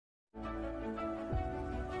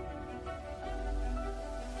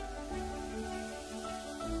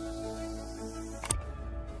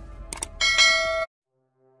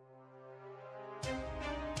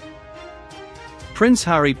Prince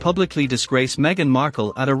Harry publicly disgraced Meghan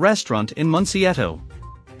Markle at a restaurant in Moncieto.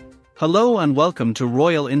 Hello and welcome to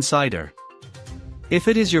Royal Insider. If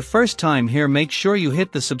it is your first time here, make sure you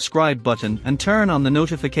hit the subscribe button and turn on the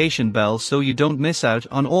notification bell so you don't miss out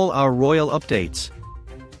on all our royal updates.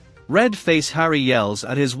 Red face Harry yells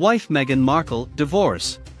at his wife Meghan Markle,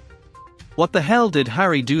 divorce. What the hell did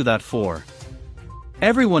Harry do that for?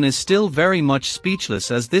 Everyone is still very much speechless,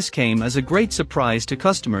 as this came as a great surprise to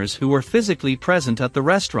customers who were physically present at the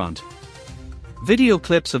restaurant. Video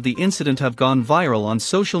clips of the incident have gone viral on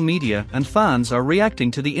social media and fans are reacting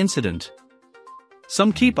to the incident.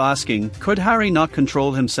 Some keep asking, could Harry not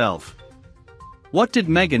control himself? What did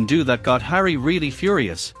Meghan do that got Harry really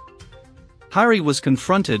furious? Harry was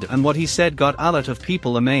confronted and what he said got a lot of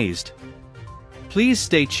people amazed. Please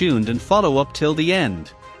stay tuned and follow up till the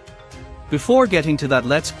end. Before getting to that,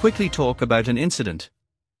 let's quickly talk about an incident.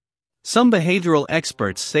 Some behavioral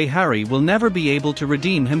experts say Harry will never be able to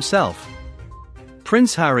redeem himself.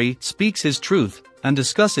 Prince Harry speaks his truth and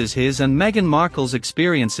discusses his and Meghan Markle's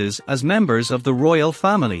experiences as members of the royal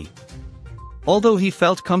family. Although he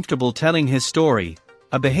felt comfortable telling his story,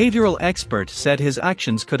 a behavioral expert said his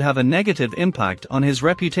actions could have a negative impact on his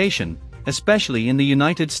reputation, especially in the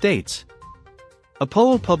United States. A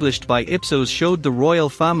poll published by Ipsos showed the royal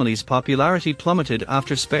family's popularity plummeted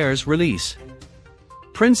after Spare's release.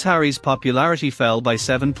 Prince Harry's popularity fell by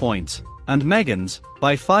 7 points, and Meghan's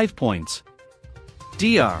by 5 points.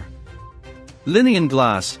 Dr. Linian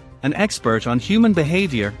Glass, an expert on human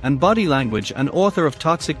behavior and body language and author of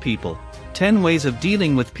Toxic People, 10 Ways of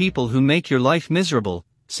Dealing with People Who Make Your Life Miserable,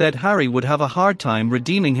 said Harry would have a hard time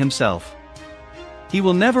redeeming himself. He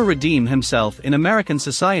will never redeem himself in American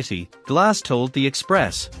society, Glass told The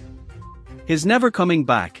Express. He's never coming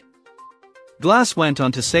back. Glass went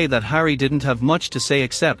on to say that Harry didn't have much to say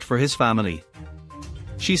except for his family.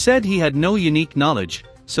 She said he had no unique knowledge,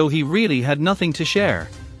 so he really had nothing to share.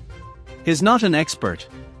 He's not an expert.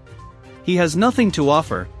 He has nothing to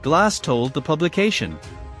offer, Glass told the publication.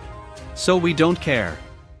 So we don't care.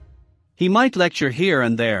 He might lecture here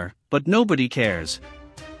and there, but nobody cares.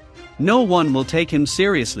 No one will take him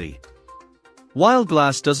seriously. While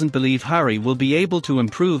Glass doesn't believe Harry will be able to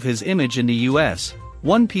improve his image in the US,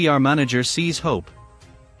 one PR manager sees hope.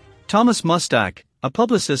 Thomas Mustak, a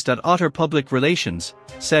publicist at Otter Public Relations,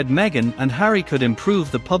 said Meghan and Harry could improve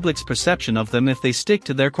the public's perception of them if they stick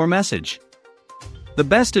to their core message. The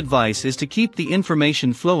best advice is to keep the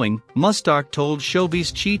information flowing, Mustak told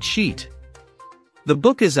Showbiz Cheat Sheet. The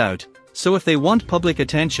book is out, so if they want public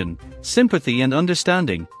attention, sympathy and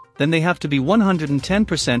understanding, then they have to be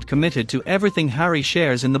 110% committed to everything Harry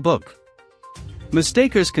shares in the book.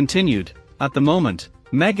 Mistakers continued, at the moment,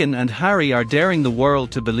 Meghan and Harry are daring the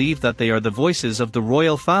world to believe that they are the voices of the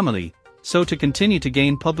royal family, so to continue to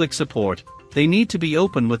gain public support, they need to be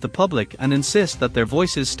open with the public and insist that their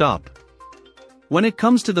voices stop. When it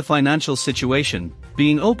comes to the financial situation,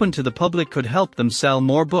 being open to the public could help them sell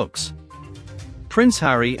more books. Prince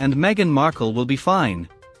Harry and Meghan Markle will be fine.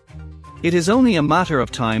 It is only a matter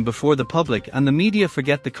of time before the public and the media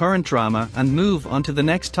forget the current drama and move on to the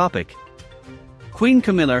next topic. Queen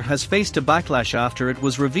Camilla has faced a backlash after it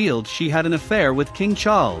was revealed she had an affair with King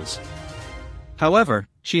Charles. However,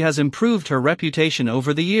 she has improved her reputation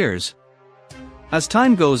over the years. As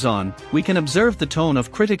time goes on, we can observe the tone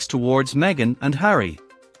of critics towards Meghan and Harry.